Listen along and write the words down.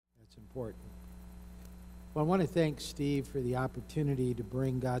important. Well, I want to thank Steve for the opportunity to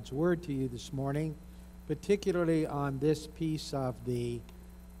bring God's Word to you this morning, particularly on this piece of the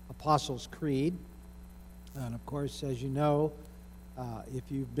Apostles' Creed. And of course, as you know, if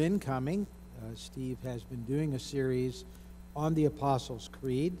you've been coming, Steve has been doing a series on the Apostles'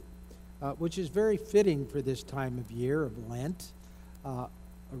 Creed, which is very fitting for this time of year of Lent.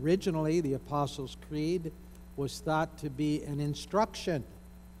 Originally, the Apostles' Creed was thought to be an instruction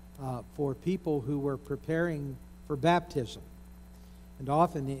for people who were preparing for baptism. And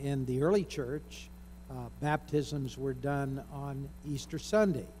often in the early church, baptisms were done on Easter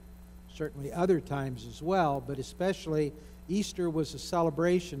Sunday. Certainly other times as well, but especially Easter was a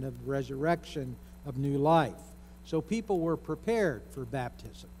celebration of the resurrection of new life. So people were prepared for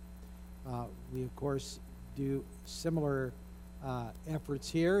baptism. We, of course, do similar efforts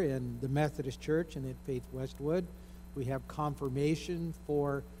here in the Methodist Church and at Faith Westwood. We have confirmation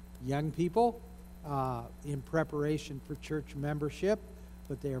for young people in preparation for church membership,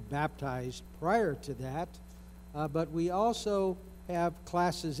 but they are baptized prior to that. But we also have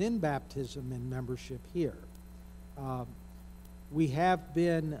classes in baptism and membership here. We have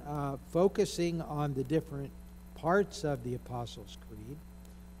been focusing on the different parts of the Apostles' Creed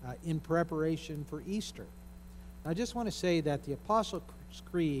in preparation for Easter. I just want to say that the Apostles'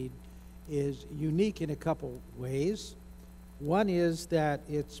 Creed is unique in a couple ways. One is that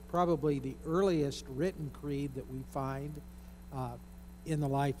it's probably the earliest written creed that we find in the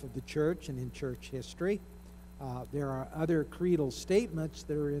life of the church and in church history. There are other creedal statements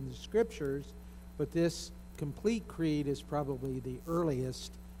that are in the Scriptures, but this complete creed is probably the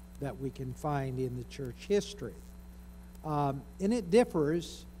earliest that we can find in the church history. And it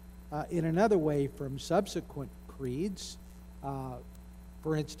differs in another way from subsequent creeds.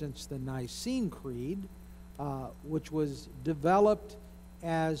 For instance, the Nicene Creed, which was developed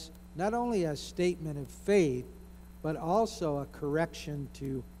as not only a statement of faith, but also a correction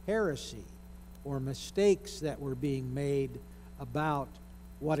to heresy or mistakes that were being made about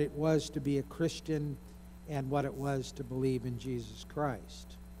what it was to be a Christian and what it was to believe in Jesus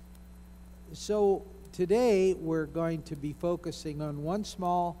Christ. So today we're going to be focusing on one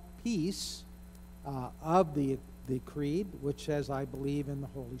small piece of the creed, which says, I believe in the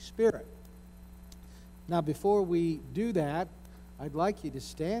Holy Spirit. Now, before we do that, I'd like you to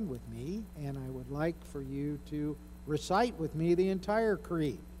stand with me, and I would like for you to recite with me the entire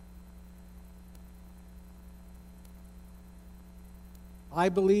creed. I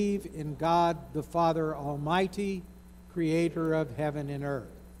believe in God the Father Almighty, creator of heaven and earth.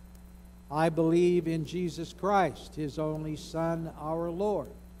 I believe in Jesus Christ, his only Son, our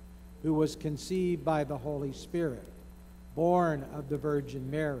Lord, who was conceived by the Holy Spirit, born of the Virgin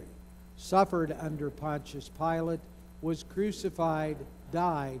Mary, suffered under Pontius Pilate, was crucified,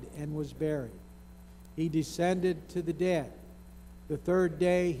 died, and was buried. He descended to the dead. The third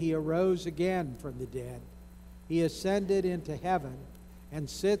day he arose again from the dead. He ascended into heaven and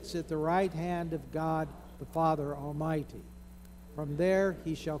sits at the right hand of God the Father Almighty. From there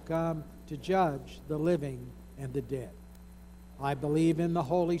he shall come to judge the living and the dead. I believe in the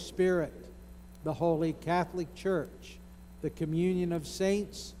Holy Spirit, the Holy Catholic Church, the communion of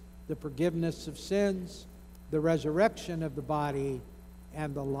saints, the forgiveness of sins, the resurrection of the body,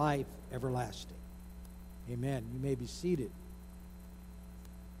 and the life everlasting. Amen. You may be seated.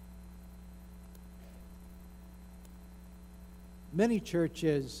 Many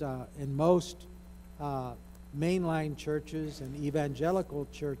churches and most mainline churches and evangelical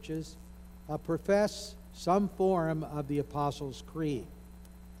churches profess some form of the Apostles' Creed.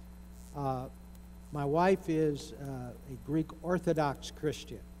 My wife is a Greek Orthodox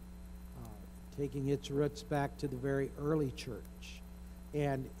Christian, taking its roots back to the very early church.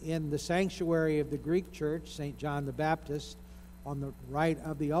 And in the sanctuary of the Greek church, St. John the Baptist, on the right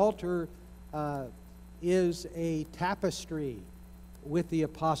of the altar is a tapestry with the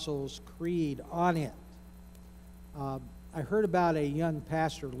Apostles' Creed on it. I heard about a young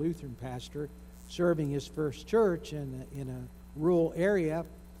pastor, Lutheran pastor, serving his first church in a rural area.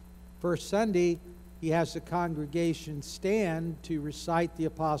 First Sunday, he has the congregation stand to recite the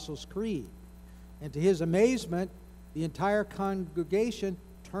Apostles' Creed. And to his amazement, the entire congregation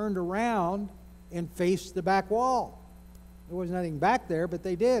turned around and faced the back wall. There was nothing back there, but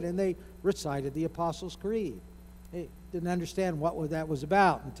they did, and they recited the Apostles' Creed. They didn't understand what that was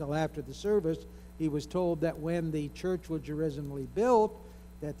about until after the service. He was told that when the church was originally built,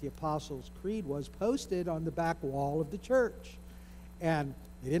 that the Apostles' Creed was posted on the back wall of the church. And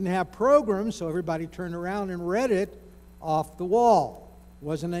they didn't have programs, so everybody turned around and read it off the wall. It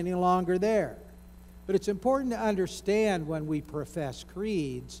wasn't any longer there. But it's important to understand when we profess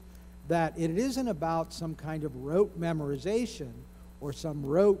creeds that it isn't about some kind of rote memorization or some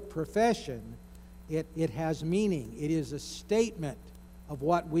rote profession. It has meaning. It is a statement of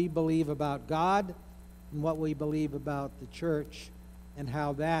what we believe about God and what we believe about the church and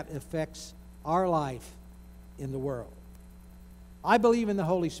how that affects our life in the world. I believe in the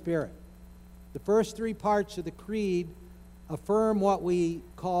Holy Spirit. The first three parts of the creed affirm what we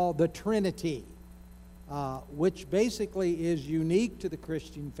call the Trinity, which basically is unique to the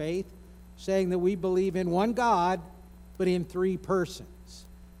Christian faith, saying that we believe in one God, but in three persons.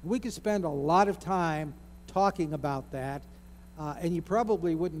 We could spend a lot of time talking about that, and you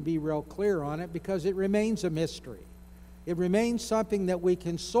probably wouldn't be real clear on it because it remains a mystery. It remains something that we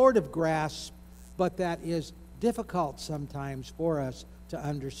can sort of grasp, but that is difficult sometimes for us to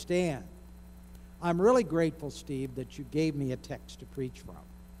understand. I'm really grateful, Steve, that you gave me a text to preach from,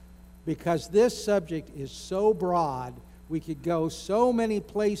 because this subject is so broad, we could go so many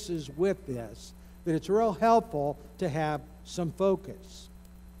places with this, that it's real helpful to have some focus.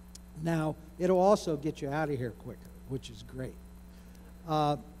 Now, it'll also get you out of here quicker, which is great.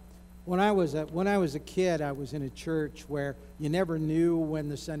 When I was a kid, I was in a church where you never knew when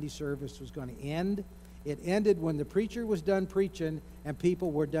the Sunday service was going to end. It ended when the preacher was done preaching and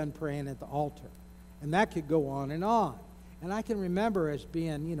people were done praying at the altar. And that could go on. And I can remember as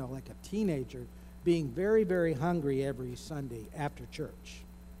being, like a teenager, being very, very hungry every Sunday after church.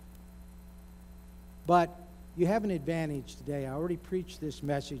 But you have an advantage today. I already preached this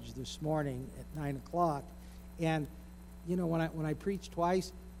message this morning at 9 o'clock. And, when I preach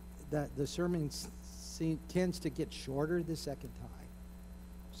twice, the sermon tends to get shorter the second time.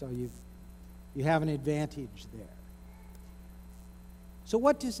 So you have an advantage there. So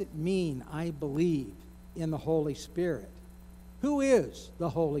what does it mean, I believe in the Holy Spirit? Who is the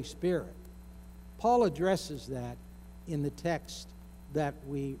Holy Spirit? Paul addresses that in the text that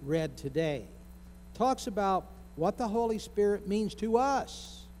we read today. Talks about what the Holy Spirit means to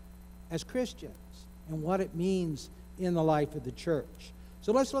us as Christians and what it means in the life of the church.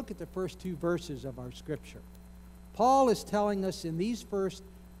 So let's look at the first two verses of our scripture. Paul is telling us in these first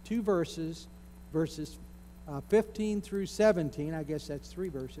two verses, verses 15 through 17, I guess that's 3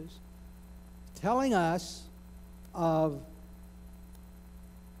 verses, telling us of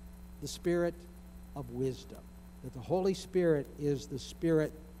the Spirit of wisdom, that the Holy Spirit is the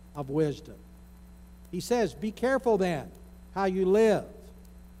Spirit of wisdom. He says, be careful then how you live,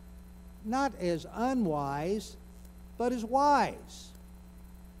 not as unwise, but as wise,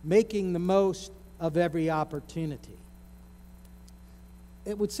 making the most of every opportunity.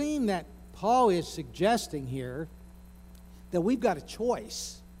 It would seem that Paul is suggesting here that we've got a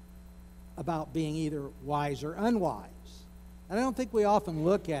choice about being either wise or unwise. And I don't think we often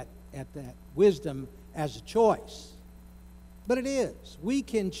look at that wisdom as a choice. But it is. We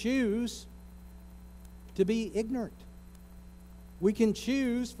can choose to be ignorant. We can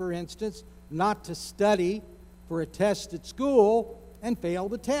choose, for instance, not to study for a test at school and fail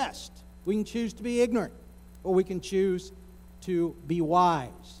the test. We can choose to be ignorant, or we can choose to be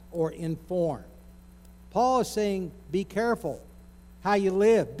wise or informed. Paul is saying, be careful how you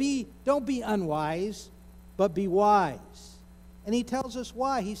live. Don't be unwise, but be wise. And he tells us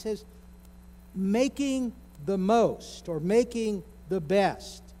why. He says, making the most or making the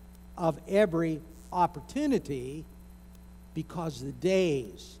best of every opportunity, because the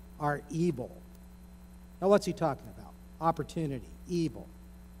days are evil. Now, what's he talking about? Opportunity, evil.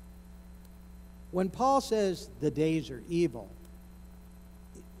 When Paul says the days are evil,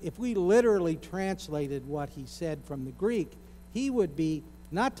 if we literally translated what he said from the Greek, he would be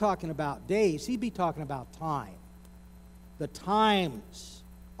not talking about days, he'd be talking about time. The times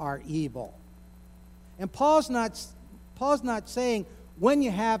are evil. And Paul's not saying when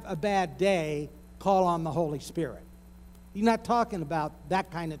you have a bad day, call on the Holy Spirit. He's not talking about that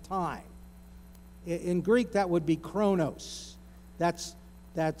kind of time. In Greek, that would be chronos. That's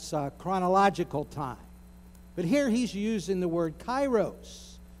chronological time. But here he's using the word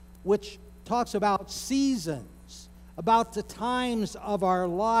kairos, which talks about seasons, about the times of our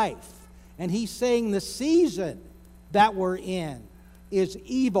life. And he's saying the season that we're in is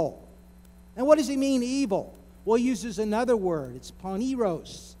evil. And what does he mean, evil? Well, he uses another word. It's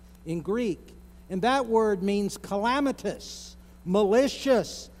poniros in Greek. And that word means calamitous,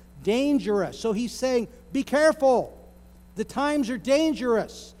 malicious, dangerous. So he's saying, be careful. The times are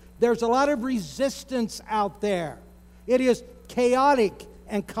dangerous. There's a lot of resistance out there. It is chaotic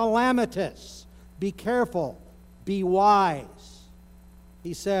and calamitous. Be careful. Be wise.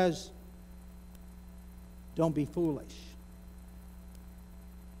 He says, don't be foolish.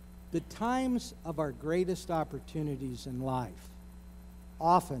 The times of our greatest opportunities in life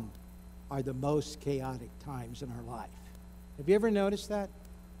often are the most chaotic times in our life. Have you ever noticed that?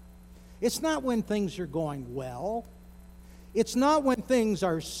 It's not when things are going well. It's not when things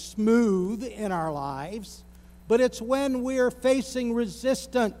are smooth in our lives, but it's when we're facing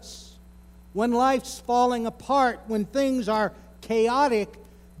resistance, when life's falling apart, when things are chaotic,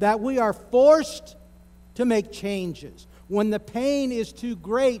 that we are forced to make changes, when the pain is too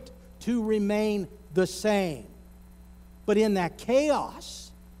great to remain the same. But in that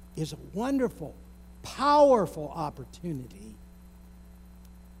chaos is a wonderful, powerful opportunity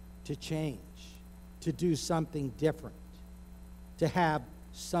to change, to do something different, to have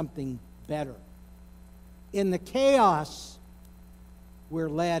something better. In the chaos, we're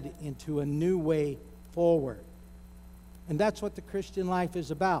led into a new way forward. And that's what the Christian life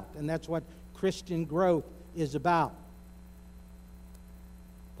is about, and that's what Christian growth is about.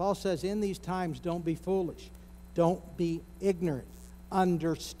 Paul says, in these times, don't be foolish. Don't be ignorant.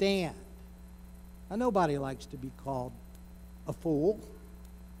 Understand. Now, nobody likes to be called a fool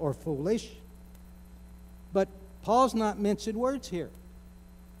or foolish. But Paul's not mincing words here.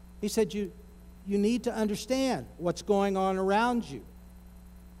 He said you need to understand what's going on around you.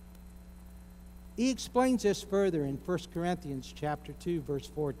 He explains this further in 1 Corinthians chapter 2, verse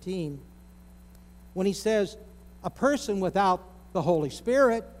 14, when he says, a person without the Holy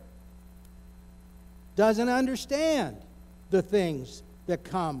Spirit doesn't understand the things that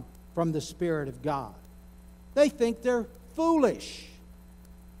come from the Spirit of God. They think they're foolish.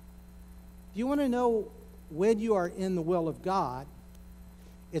 Do you want to know when you are in the will of God?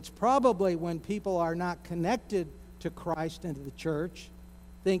 It's probably when people are not connected to Christ and to the church,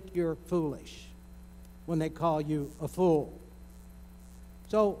 think you're foolish, when they call you a fool.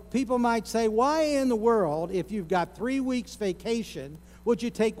 So people might say, why in the world, if you've got 3 weeks vacation, would you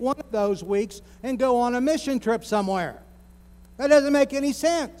take one of those weeks and go on a mission trip somewhere? That doesn't make any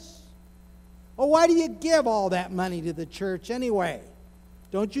sense. Well, why do you give all that money to the church anyway?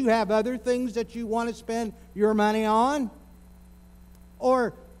 Don't you have other things that you want to spend your money on?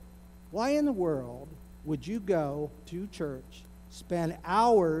 Or why in the world would you go to church, spend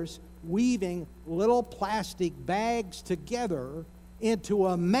hours weaving little plastic bags together into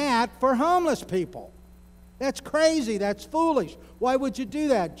a mat for homeless people? That's crazy. That's foolish. Why would you do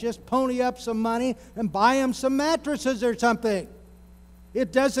that? Just pony up some money and buy them some mattresses or something.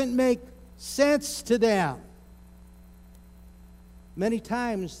 It doesn't make sense to them. Many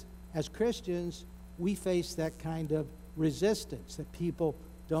times as Christians, we face that kind of resistance that people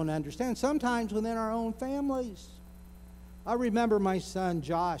don't understand, sometimes within our own families. I remember my son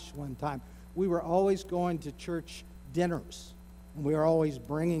Josh one time. We were always going to church dinners, and we were always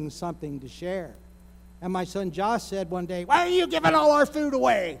bringing something to share. And my son Josh said one day, why are you giving all our food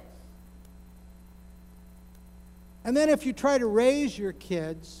away? And then if you try to raise your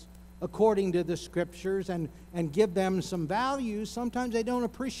kids according to the Scriptures and give them some values, sometimes they don't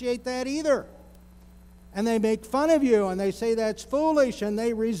appreciate that either. And they make fun of you, and they say that's foolish, and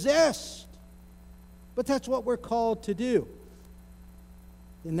they resist. But that's what we're called to do.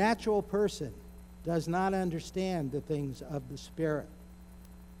 The natural person does not understand the things of the Spirit.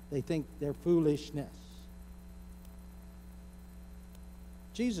 They think they're foolishness.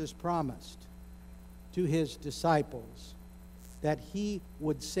 Jesus promised to his disciples that he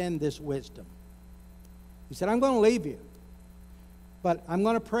would send this wisdom. He said, I'm going to leave you, but I'm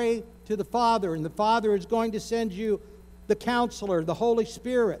going to pray to the Father, and the Father is going to send you the Counselor, the Holy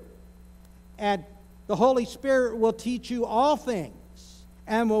Spirit. And the Holy Spirit will teach you all things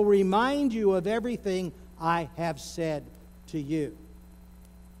and will remind you of everything I have said to you.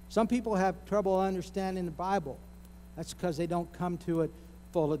 Some people have trouble understanding the Bible. That's because they don't come to it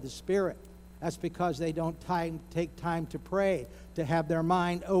full of the Spirit. That's because they don't take time to pray, to have their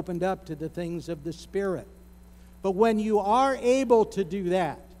mind opened up to the things of the Spirit. But when you are able to do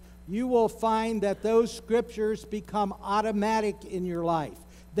that, you will find that those Scriptures become automatic in your life.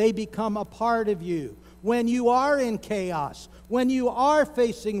 They become a part of you. When you are in chaos, when you are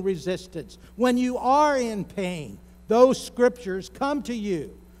facing resistance, when you are in pain, those Scriptures come to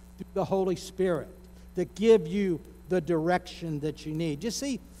you through the Holy Spirit to give you the direction that you need. You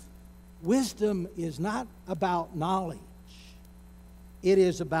see, wisdom is not about knowledge. It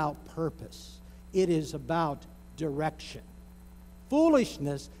is about purpose. It is about direction.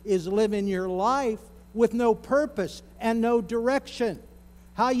 Foolishness is living your life with no purpose and no direction.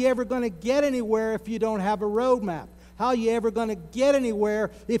 How are you ever going to get anywhere if you don't have a roadmap? How are you ever going to get anywhere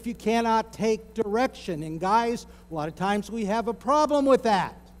if you cannot take direction? And guys, a lot of times we have a problem with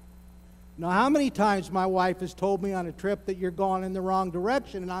that. Now, how many times my wife has told me on a trip that you're going in the wrong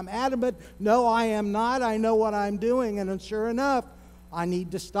direction, and I'm adamant, no, I am not. I know what I'm doing, and sure enough, I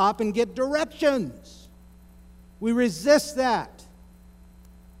need to stop and get directions. We resist that.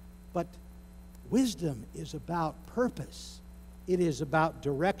 But wisdom is about purpose. It is about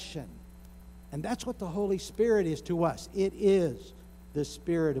direction. And that's what the Holy Spirit is to us. It is the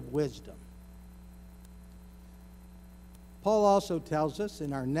Spirit of wisdom. Paul also tells us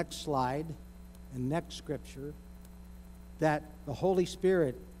in our next slide and next scripture that the Holy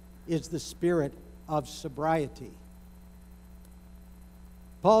Spirit is the spirit of sobriety.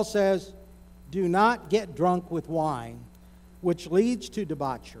 Paul says, do not get drunk with wine, which leads to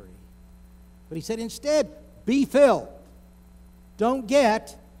debauchery. But he said instead, be filled. Don't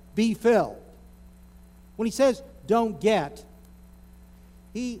get, be filled. When he says don't get,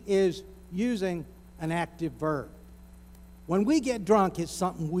 he is using an active verb. When we get drunk, it's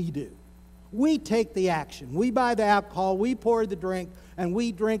something we do. We take the action. We buy the alcohol, we pour the drink, and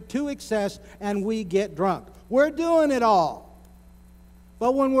we drink to excess, and we get drunk. We're doing it all.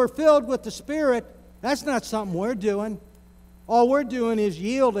 But when we're filled with the Spirit, that's not something we're doing. All we're doing is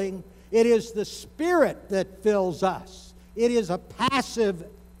yielding. It is the Spirit that fills us. It is a passive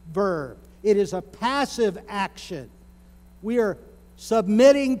verb. It is a passive action. We are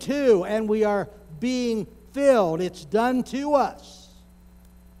submitting to, and we are being filled. It's done to us.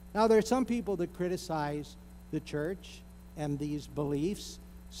 Now, there are some people that criticize the church and these beliefs,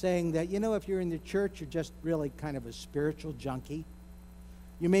 saying that, if you're in the church, you're just really kind of a spiritual junkie.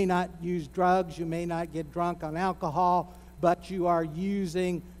 You may not use drugs, you may not get drunk on alcohol, but you are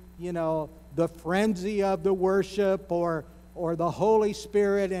using, the frenzy of the worship or the Holy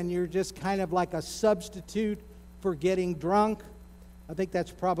Spirit, and you're just kind of like a substitute for getting drunk. I think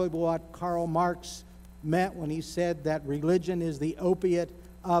that's probably what Karl Marx meant when he said that religion is the opiate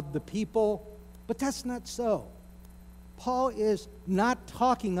of the people, but that's not so. Paul is not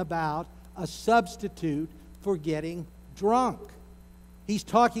talking about a substitute for getting drunk. He's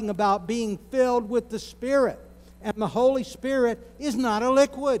talking about being filled with the Spirit, and the Holy Spirit is not a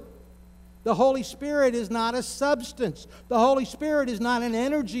liquid. The Holy Spirit is not a substance. The Holy Spirit is not an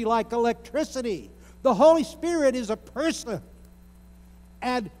energy like electricity. The Holy Spirit is a person,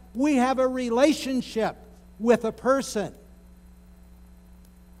 and we have a relationship with a person.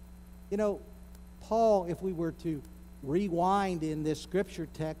 Paul, if we were to rewind in this scripture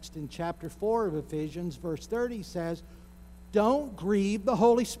text in chapter 4 of Ephesians, verse 30 says, don't grieve the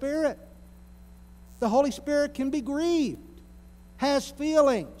Holy Spirit. The Holy Spirit can be grieved, has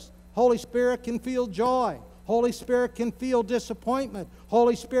feelings. Holy Spirit can feel joy. Holy Spirit can feel disappointment.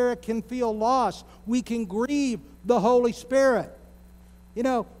 Holy Spirit can feel loss. We can grieve the Holy Spirit.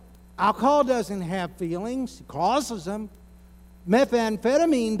 Alcohol doesn't have feelings. It causes them.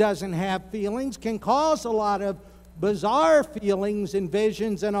 Methamphetamine doesn't have feelings, can cause a lot of bizarre feelings and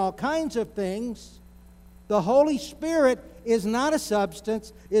visions and all kinds of things. The Holy Spirit is not a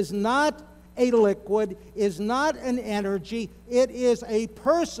substance, is not a liquid, is not an energy. It is a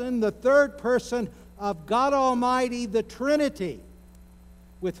person, the third person of God Almighty, the Trinity,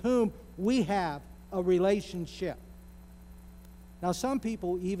 with whom we have a relationship. Now, some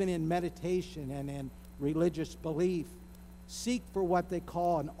people, even in meditation and in religious belief, seek for what they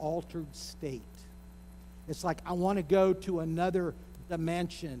call an altered state. It's like, I want to go to another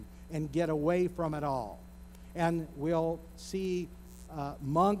dimension and get away from it all. And we'll see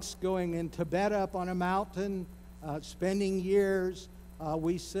monks going in Tibet up on a mountain, spending years.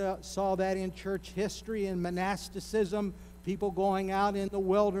 We saw that in church history and monasticism, people going out in the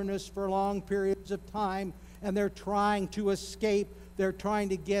wilderness for long periods of time, and they're trying to escape. They're trying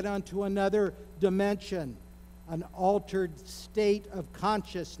to get onto another dimension, an altered state of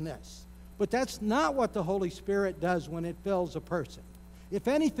consciousness. But that's not what the Holy Spirit does when it fills a person. If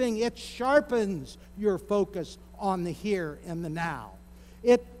anything, it sharpens your focus on the here and the now.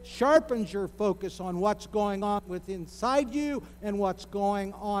 It sharpens your focus on what's going on within inside you and what's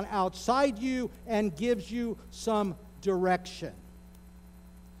going on outside you, and gives you some direction.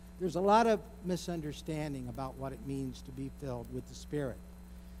 There's a lot of misunderstanding about what it means to be filled with the Spirit.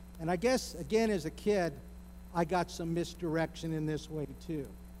 And I guess, again, as a kid, I got some misdirection in this way too.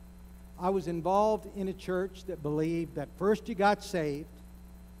 I was involved in a church that believed that first you got saved,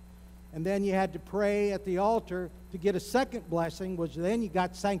 and then you had to pray at the altar to get a second blessing, which then you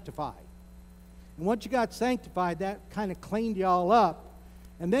got sanctified. And once you got sanctified, that kind of cleaned you all up.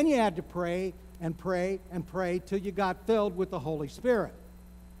 And then you had to pray and pray and pray till you got filled with the Holy Spirit.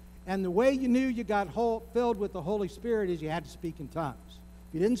 And the way you knew you got filled with the Holy Spirit is you had to speak in tongues.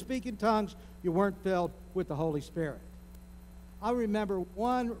 If you didn't speak in tongues, you weren't filled with the Holy Spirit. I remember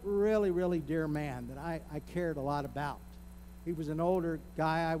one really, really dear man that I cared a lot about. He was an older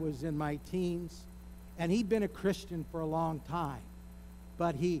guy. I was in my teens, and he'd been a Christian for a long time.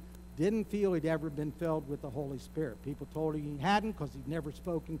 but he didn't feel he'd ever been filled with the Holy Spirit. People told him he hadn't because he'd never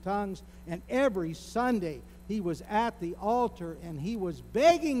spoken tongues. And every Sunday he was at the altar and he was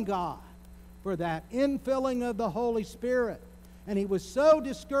begging God for that infilling of the Holy Spirit. And he was so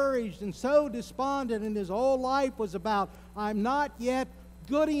discouraged and so despondent, and his whole life was about, I'm not yet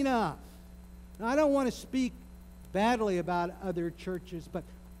good enough. Now, I don't want to speak badly about other churches, but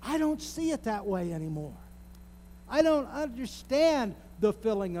I don't see it that way anymore. I don't understand the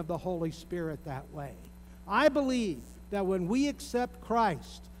filling of the Holy Spirit that way. I believe that when we accept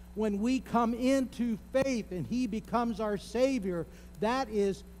Christ, when we come into faith and He becomes our Savior, that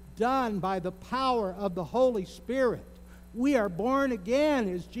is done by the power of the Holy Spirit. We are born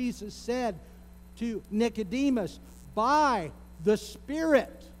again, as Jesus said to Nicodemus, by the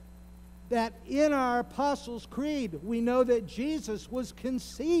Spirit. That in our Apostles' Creed, we know that Jesus was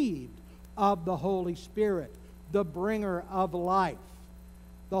conceived of the Holy Spirit, the bringer of life.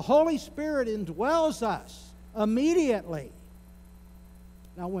 The Holy Spirit indwells us immediately.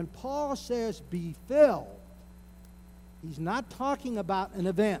 Now, when Paul says be filled, he's not talking about an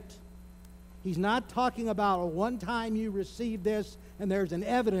event. He's not talking about a one time you received this and there's an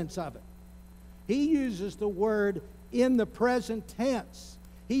evidence of it. He uses the word in the present tense.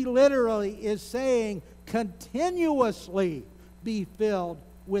 He literally is saying continuously be filled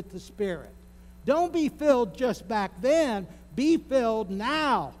with the Spirit. Don't be filled just back then. Be filled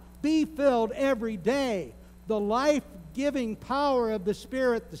now. Be filled every day. The life-giving power of the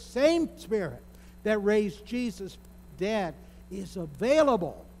Spirit, the same Spirit that raised Jesus dead, is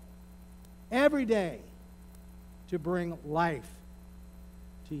available every day to bring life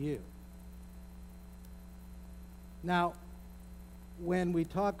to you. Now, when we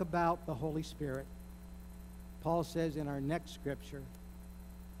talk about the Holy Spirit, Paul says in our next scripture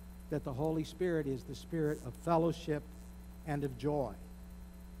that the Holy Spirit is the spirit of fellowship and of joy.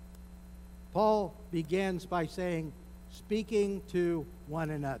 Paul begins by saying, speaking to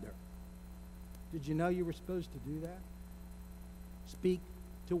one another. Did you know you were supposed to do that? Speak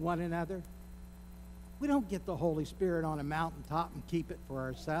to one another. We don't get the Holy Spirit on a mountaintop and keep it for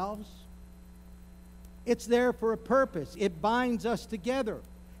ourselves. It's there for a purpose. It binds us together.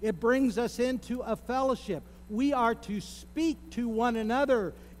 It brings us into a fellowship. We are to speak to one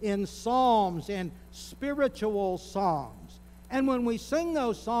another in psalms and spiritual songs. And when we sing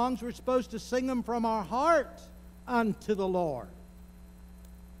those songs, we're supposed to sing them from our heart unto the Lord.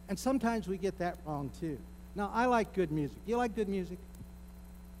 And sometimes we get that wrong too. Now, I like good music. You like good music?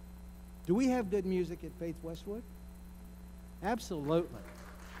 Do we have good music at Faith Westwood? Absolutely.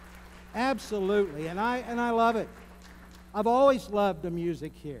 Absolutely. And I love it. I've always loved the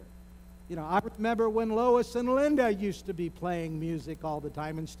music here. You know, I remember when Lois and Linda used to be playing music all the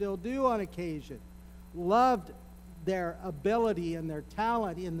time and still do on occasion. Loved their ability and their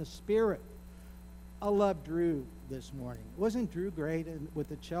talent in the Spirit. I love Drew this morning. Wasn't Drew great with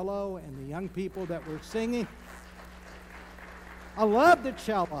the cello and the young people that were singing? I love the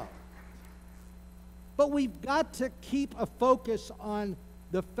cello. But we've got to keep a focus on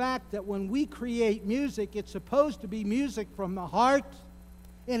the fact that when we create music, it's supposed to be music from the heart,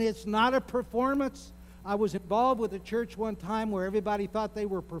 and it's not a performance. I was involved with a church one time where everybody thought they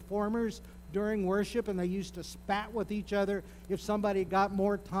were performers during worship, and they used to spat with each other if somebody got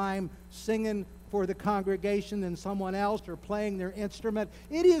more time singing for the congregation than someone else or playing their instrument.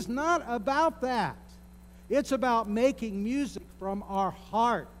 It is not about that. It's about making music from our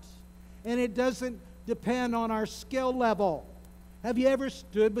heart, and it doesn't depend on our skill level. Have you ever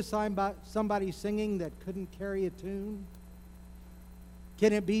stood beside somebody singing that couldn't carry a tune?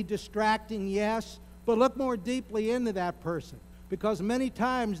 Can it be distracting? Yes. But look more deeply into that person, because many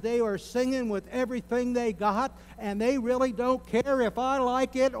times they are singing with everything they got, and they really don't care if I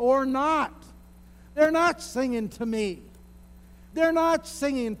like it or not. They're not singing to me. They're not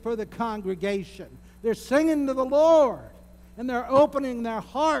singing for the congregation. They're singing to the Lord, and they're opening their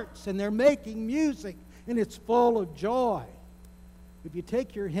hearts, and they're making music, and it's full of joy. If you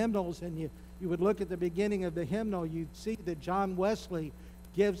take your hymnals and you would look at the beginning of the hymnal, you'd see that John Wesley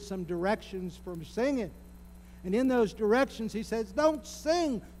gives some directions from singing. And in those directions, he says, don't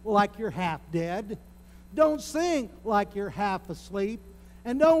sing like you're half dead. Don't sing like you're half asleep.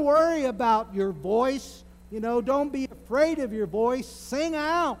 And don't worry about your voice. You know, don't be afraid of your voice. Sing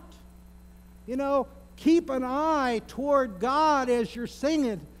out. You know, keep an eye toward God as you're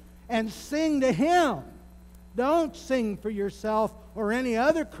singing, and sing to Him. Don't sing for yourself or any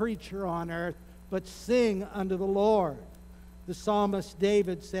other creature on earth, but sing unto the Lord. The psalmist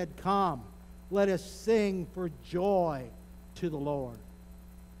David said, come, let us sing for joy to the Lord.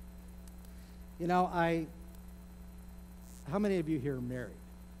 You know, I How many of you here are married?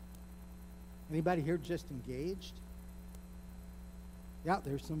 Anybody here just engaged? Yeah,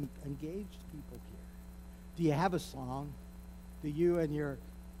 there's some engaged people here. Do you have a song? Do you and your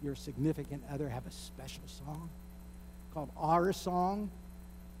significant other have a special song called Our Song?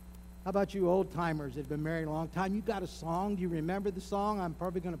 How about you old-timers that have been married a long time? You got a song? Do you remember the song? I'm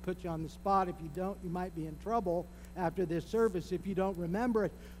probably going to put you on the spot. If you don't, you might be in trouble after this service if you don't remember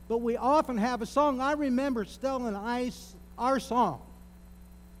it. But we often have a song. I remember Stella and I's Our Song.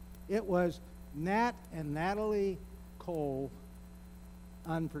 It was Nat and Natalie Cole,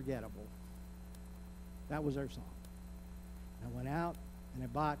 Unforgettable. That was our song. I went out and I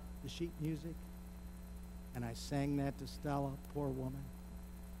bought the sheet music and I sang that to Stella, poor woman.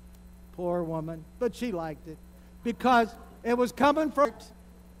 Poor woman, but she liked it because it was coming from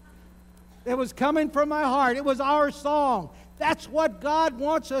my heart. It was our song. That's what God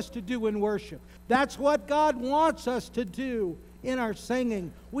wants us to do in worship. That's what God wants us to do in our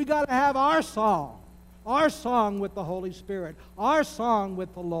singing. We got to have our song with the Holy Spirit, our song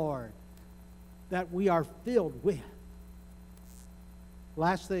with the Lord that we are filled with.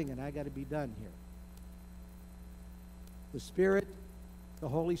 Last thing, and I got to be done here. The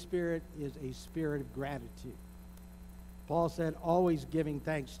Holy Spirit is a spirit of gratitude. Paul said, always giving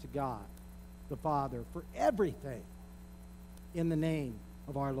thanks to God, the Father, for everything in the name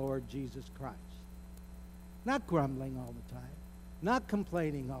of our Lord Jesus Christ. Not grumbling all the time. Not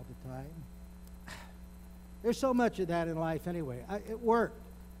complaining all the time. There's so much of that in life anyway. At work,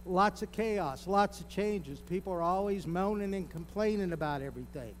 lots of chaos, lots of changes. People are always moaning and complaining about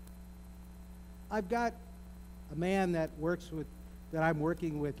everything. I've got a man that I'm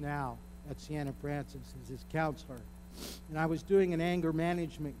working with now at Siena Francis as his counselor. And I was doing an anger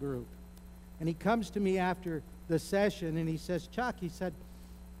management group. And he comes to me after the session and he says, Chuck, he said,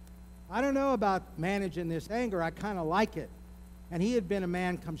 I don't know about managing this anger. I kind of like it. And he had been a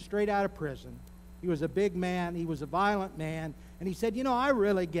man come straight out of prison. He was a big man. He was a violent man. And he said, I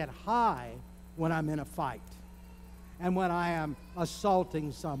really get high when I'm in a fight and when I am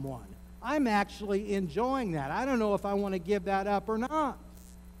assaulting someone. I'm actually enjoying that. I don't know if I want to give that up or not.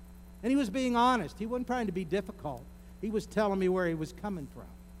 And he was being honest. He wasn't trying to be difficult. He was telling me where he was coming from.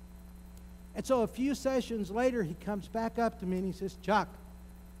 And so a few sessions later, he comes back up to me and he says, Chuck,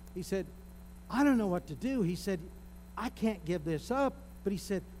 he said, I don't know what to do. He said, I can't give this up. But he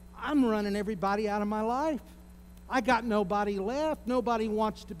said, I'm running everybody out of my life. I got nobody left. Nobody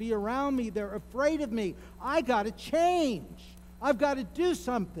wants to be around me. They're afraid of me. I got to change. I've got to do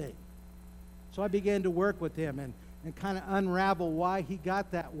something. So I began to work with him and kind of unravel why he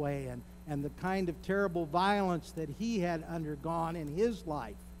got that way and the kind of terrible violence that he had undergone in his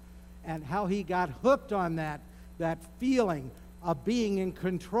life and how he got hooked on that feeling of being in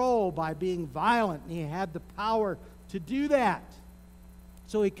control by being violent, and he had the power to do that.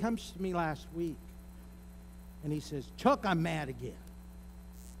 So he comes to me last week and he says, Chuck, I'm mad again.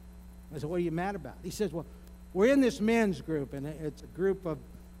 I said, what are you mad about? He says, well, we're in this men's group, and it's a group of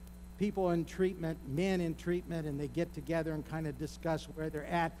people in treatment, men in treatment, and they get together and kind of discuss where they're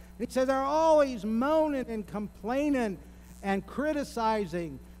at. And he said they're always moaning and complaining and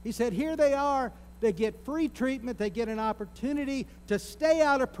criticizing. He said here they are, they get free treatment, they get an opportunity to stay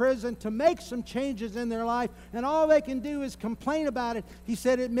out of prison, to make some changes in their life, and all they can do is complain about it. He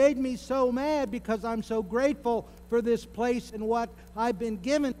said it made me so mad because I'm so grateful for this place and what I've been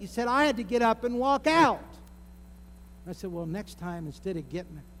given. He said I had to get up and walk out. I said, well, next time, instead of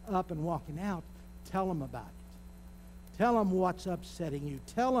getting up and walking out, tell them about it. Tell them what's upsetting you.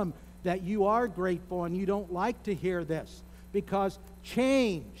 Tell them that you are grateful and you don't like to hear this, because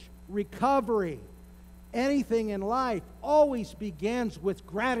change, recovery, anything in life always begins with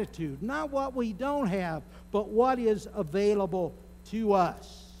gratitude. Not what we don't have, but what is available to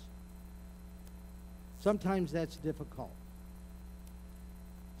us. Sometimes that's difficult.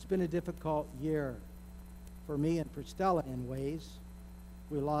 It's been a difficult year for me and for Stella in ways.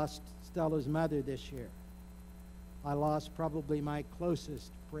 We lost Stella's mother this year. I lost probably my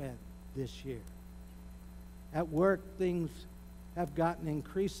closest friend this year. At work, things have gotten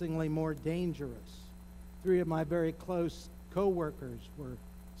increasingly more dangerous. 3 of my very close co-workers were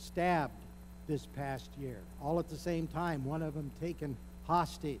stabbed this past year, all at the same time, one of them taken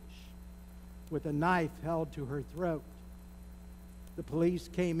hostage with a knife held to her throat. The police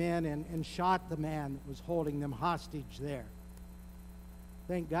came in and shot the man that was holding them hostage there.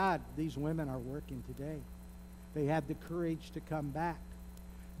 Thank God these women are working today. They had the courage to come back.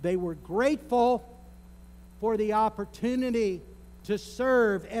 They were grateful for the opportunity to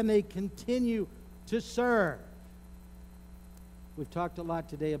serve, and they continue to serve. We've talked a lot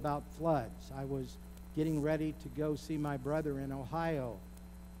today about floods. I was getting ready to go see my brother in Ohio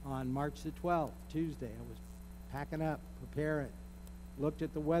on March the 12th, Tuesday. I was packing up, preparing. Looked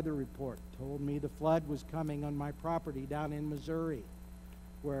at the weather report, told me the flood was coming on my property down in Missouri,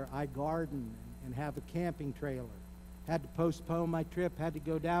 where I garden and have a camping trailer. Had to postpone my trip, had to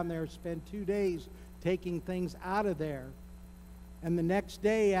go down there, spend 2 days taking things out of there. And the next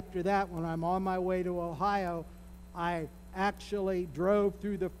day after that, when I'm on my way to Ohio, I actually drove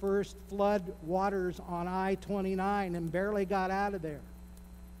through the first flood waters on I-29 and barely got out of there.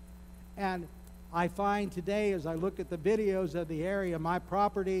 And I find today, as I look at the videos of the area, my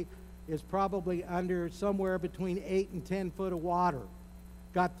property is probably under somewhere between 8 and 10 foot of water.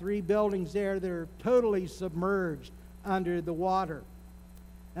 Got 3 buildings there that are totally submerged under the water.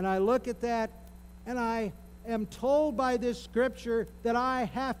 And I look at that, and I am told by this scripture that I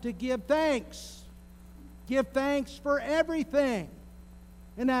have to give thanks. Give thanks for everything.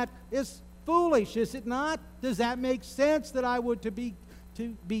 And that is foolish, is it not? Does that make sense that I would to be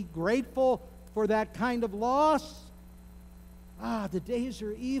grateful for that kind of loss? The days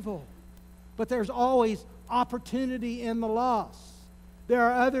are evil. But there's always opportunity in the loss. There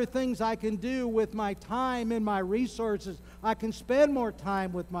are other things I can do with my time and my resources. I can spend more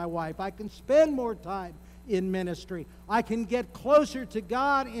time with my wife. I can spend more time in ministry. I can get closer to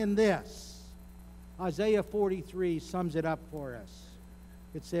God in this. Isaiah 43 sums it up for us.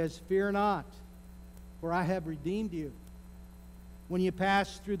 It says, "Fear not, for I have redeemed you. When you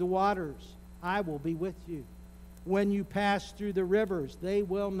pass through the waters, I will be with you. When you pass through the rivers, they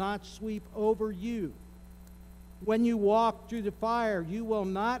will not sweep over you. When you walk through the fire, you will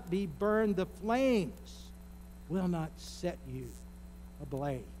not be burned. The flames will not set you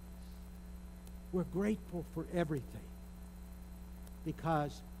ablaze." We're grateful for everything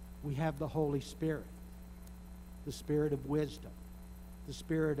because we have the Holy Spirit, the Spirit of wisdom, the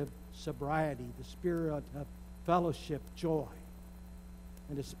Spirit of sobriety, the Spirit of fellowship, joy,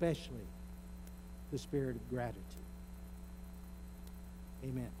 and especially the Spirit of gratitude.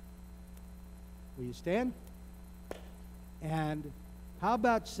 Amen. Will you stand? And how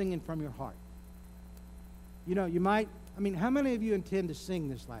about singing from your heart? You know, you might, how many of you intend to sing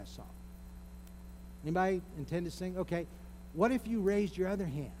this last song? Anybody intend to sing? Okay. What if you raised your other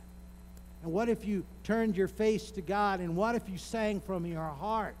hand? And what if you turned your face to God? And what if you sang from your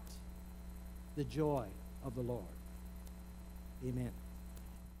heart the joy of the Lord? Amen.